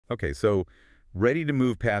Okay, so ready to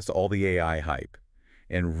move past all the AI hype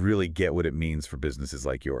and really get what it means for businesses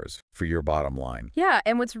like yours, for your bottom line. Yeah,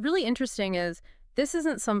 and what's really interesting is this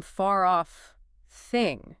isn't some far off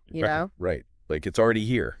thing, you Right. know? Right. Like it's already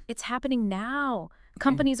here. It's happening now. Mhm.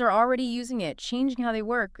 Companies are already using it, changing how they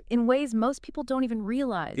work in ways most people don't even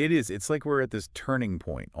realize. It is. It's like we're at this turning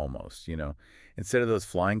point almost. Instead of those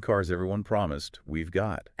flying cars everyone promised, we've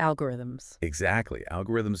got. Algorithms. Exactly.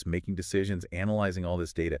 Algorithms making decisions, analyzing all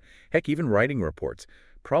this data. Heck, even writing reports.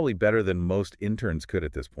 Probably better than most interns could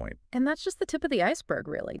at this point. And that's just the tip of the iceberg,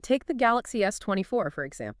 really. Take the Galaxy S24, for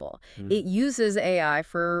example. Mm. It uses AI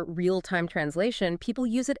for real-time translation. People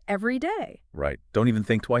use it every day. Right. Don't even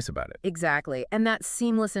think twice about it. Exactly. And that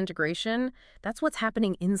seamless integration, that's what's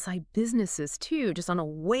happening inside businesses too, just on a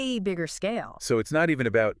way bigger scale. So it's not even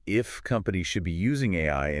about if companies should be using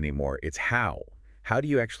AI anymore, it's how. How do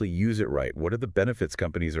you actually use it right? What are the benefits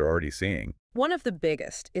companies are already seeing? One of the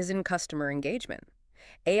biggest is in customer engagement.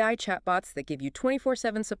 AI chatbots that give you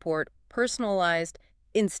 24/7 support, personalized,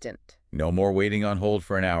 instant. No more waiting on hold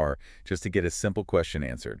for an hour just to get a simple question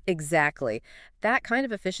answered. Exactly. That kind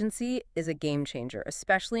of efficiency is a game changer,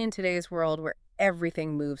 especially in today's world where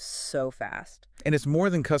everything moves so fast. And it's more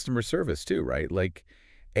than customer service too, right? Like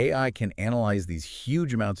AI can analyze these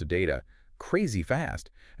huge amounts of data crazy fast.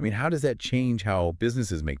 I mean, how does that change how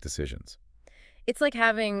businesses make decisions? It's like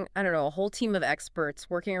having, I don't know, a whole team of experts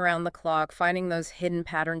working around the clock, finding those hidden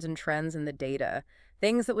patterns and trends in the data,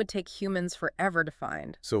 things that would take humans forever to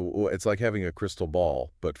find. So it's like having a crystal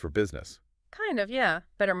ball, but for business. Kind of, yeah.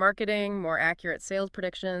 Better marketing, more accurate sales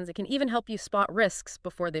predictions. It can even help you spot risks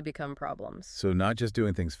before they become problems. So not just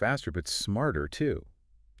doing things faster, but smarter too.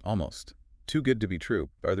 Almost. Too good to be true.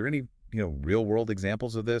 Are there any real world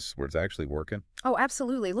examples of this where it's actually working? Oh,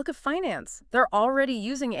 absolutely. Look at finance. They're already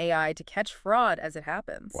using AI to catch fraud as it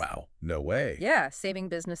happens. Wow. No way. Yeah, saving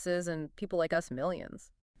businesses and people like us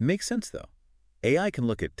millions. Makes sense though. AI can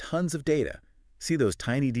look at tons of data, see those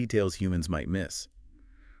tiny details humans might miss.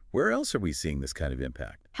 Where else are we seeing this kind of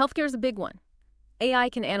impact? Healthcare is a big one. AI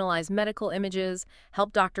can analyze medical images,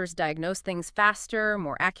 help doctors diagnose things faster,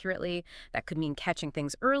 more accurately. That could mean catching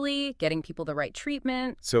things early, getting people the right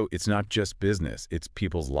treatment. So it's not just business, it's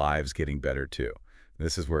people's lives getting better too.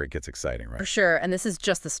 This is where it gets exciting, For right? sure, and this is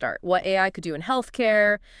just the start. What AI could do in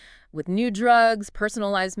healthcare, with new drugs,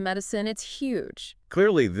 personalized medicine, it's huge.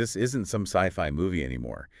 Clearly, this isn't some sci-fi movie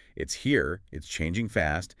anymore. It's here, it's changing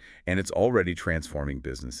fast, and it's already transforming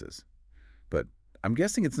businesses. But I'm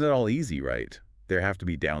guessing it's not all easy, right? There have to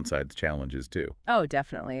be downside challenges too. Oh,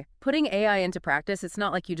 definitely. Putting AI into practice, it's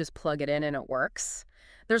not like you just plug it in and it works.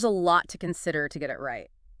 There's a lot to consider to get it right.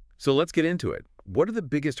 So let's get into it. What are the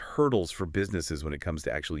biggest hurdles for businesses when it comes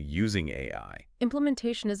to actually using AI?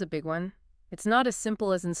 Implementation is a big one. It's not as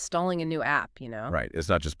simple as installing a new app. Right, it's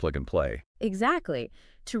not just plug and play. Exactly.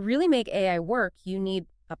 To really make AI work, you need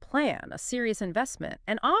a plan, a serious investment.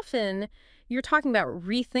 And often, you're talking about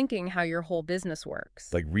rethinking how your whole business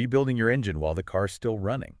works. Like rebuilding your engine while the car's still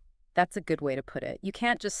running. That's a good way to put it. You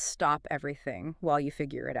can't just stop everything while you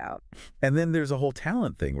figure it out. And then there's a whole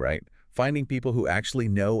talent thing, right? Finding people who actually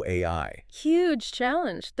know AI. Huge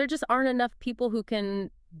challenge. There just aren't enough people who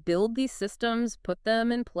can build these systems, put them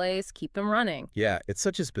in place, keep them running. Yeah, it's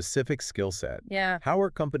such a specific skill set. Yeah. How are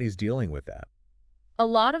companies dealing with that? A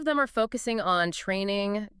lot of them are focusing on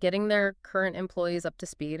training, getting their current employees up to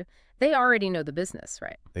speed. They already know the business,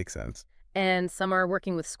 right? Makes sense. And some are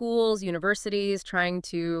working with schools, universities, trying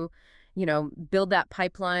to build that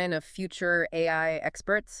pipeline of future AI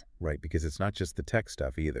experts. Right, because it's not just the tech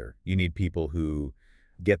stuff either. You need people who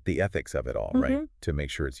get the ethics of it all, right? Hmm. To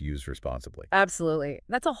make sure it's used responsibly. Absolutely.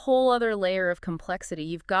 That's a whole other layer of complexity.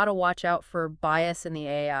 You've got to watch out for bias in the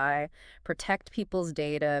AI, protect people's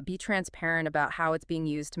data, be transparent about how it's being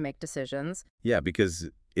used to make decisions. Yeah, because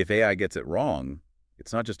if AI gets it wrong,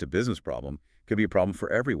 it's not just a business problem. It could be a problem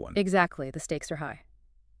for everyone. Exactly. The stakes are high.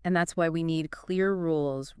 And that's why we need clear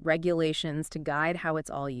rules, regulations to guide how it's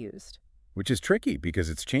all used. Which is tricky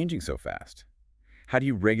because it's changing so fast. How do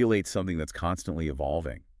you regulate something that's constantly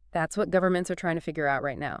evolving? That's what governments are trying to figure out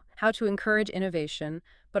right now, how to encourage innovation,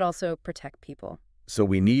 but also protect people. So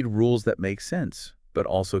we need rules that make sense, but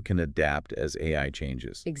also can adapt as AI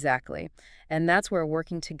changes. Exactly. And that's where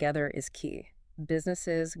working together is key.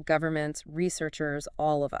 Businesses, governments, researchers,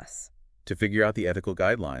 all of us. To figure out the ethical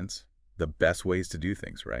guidelines, the best ways to do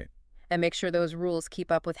things, right? And make sure those rules keep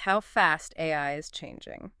up with how fast AI is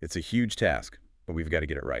changing. It's a huge task, but we've got to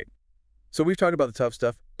get it right. So we've talked about the tough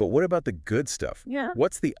stuff, but what about the good stuff? Yeah.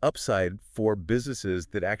 What's the upside for businesses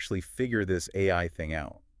that actually figure this AI thing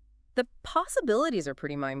out? The possibilities are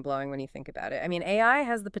pretty mind-blowing when you think about it. I mean, AI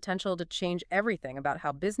has the potential to change everything about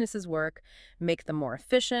how businesses work, make them more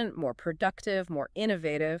efficient, more productive, more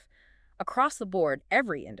innovative, across the board,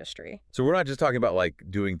 every industry. So we're not just talking about like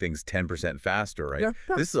doing things 10% faster, right? Yeah.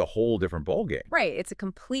 This is a whole different ballgame. Right, it's a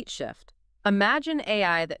complete shift. Imagine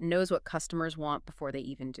AI that knows what customers want before they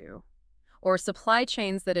even do. Or supply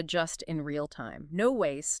chains that adjust in real time. No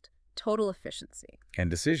waste, total efficiency. And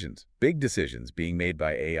decisions, big decisions being made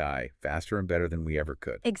by AI faster and better than we ever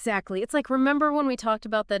could. Exactly. It's like, remember when we talked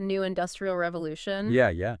about the new industrial revolution? Yeah,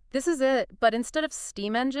 yeah. This is it, but instead of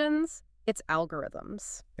steam engines, it's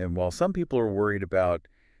algorithms. And while some people are worried about,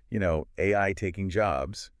 AI taking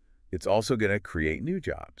jobs, it's also going to create new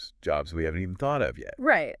jobs, jobs we haven't even thought of yet.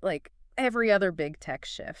 Right, like every other big tech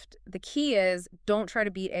shift. The key is don't try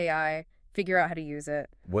to beat AI, figure out how to use it.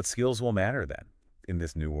 What skills will matter then in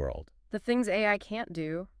this new world? The things AI can't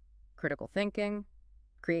do, critical thinking,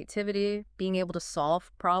 creativity, being able to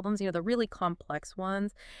solve problems, the really complex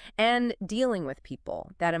ones, and dealing with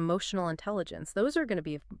people, that emotional intelligence, those are going to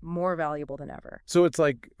be more valuable than ever. So it's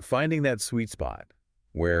like finding that sweet spot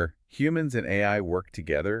where humans and AI work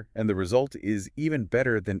together and the result is even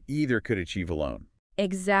better than either could achieve alone.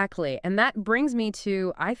 Exactly. And that brings me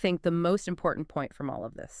to, I think, the most important point from all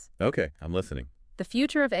of this. Okay, I'm listening. The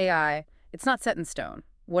future of AI, it's not set in stone.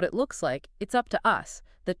 What it looks like, it's up to us.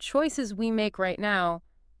 The choices we make right now,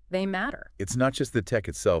 they matter. It's not just the tech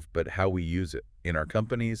itself, but how we use it in our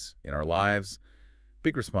companies, in our lives.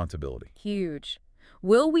 Big responsibility. Huge.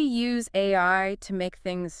 Will we use AI to make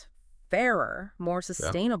things fairer, more Yeah.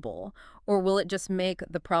 sustainable, or will it just make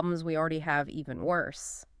the problems we already have even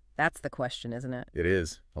worse? That's the question, isn't it? It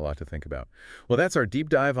is a lot to think about. Well, that's our deep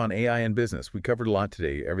dive on AI in business. We covered a lot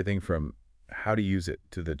today, everything from how to use it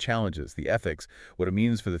to the challenges, the ethics, what it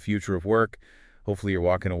means for the future of work. Hopefully you're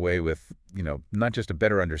walking away with, not just a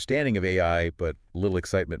better understanding of AI, but a little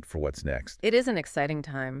excitement for what's next. It is an exciting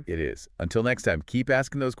time. It is. Until next time, keep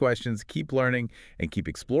asking those questions, keep learning, and keep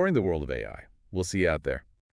exploring the world of AI. We'll see you out there.